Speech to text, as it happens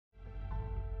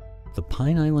The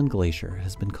Pine Island Glacier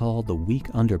has been called the weak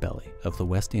underbelly of the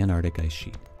West Antarctic ice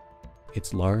sheet.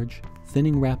 It's large,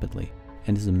 thinning rapidly,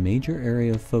 and is a major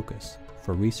area of focus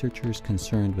for researchers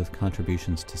concerned with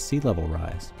contributions to sea level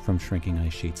rise from shrinking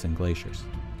ice sheets and glaciers.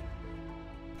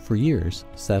 For years,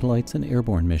 satellites and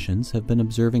airborne missions have been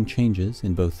observing changes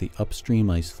in both the upstream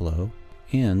ice flow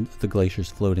and the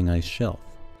glacier's floating ice shelf.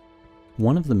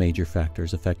 One of the major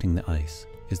factors affecting the ice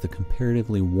is the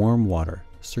comparatively warm water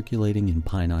circulating in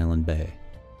Pine Island Bay.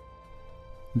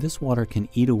 This water can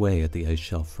eat away at the ice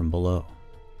shelf from below.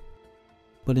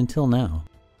 But until now,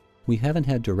 we haven't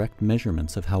had direct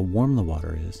measurements of how warm the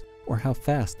water is or how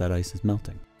fast that ice is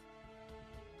melting.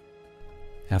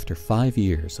 After 5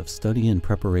 years of study and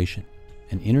preparation,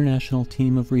 an international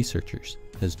team of researchers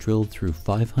has drilled through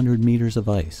 500 meters of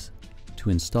ice to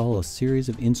install a series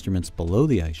of instruments below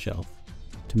the ice shelf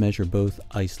to measure both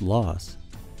ice loss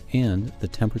and the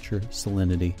temperature,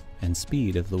 salinity, and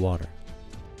speed of the water.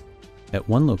 At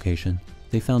one location,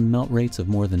 they found melt rates of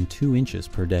more than 2 inches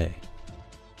per day.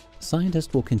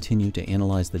 Scientists will continue to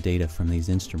analyze the data from these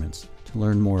instruments to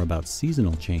learn more about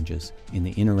seasonal changes in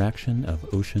the interaction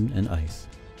of ocean and ice.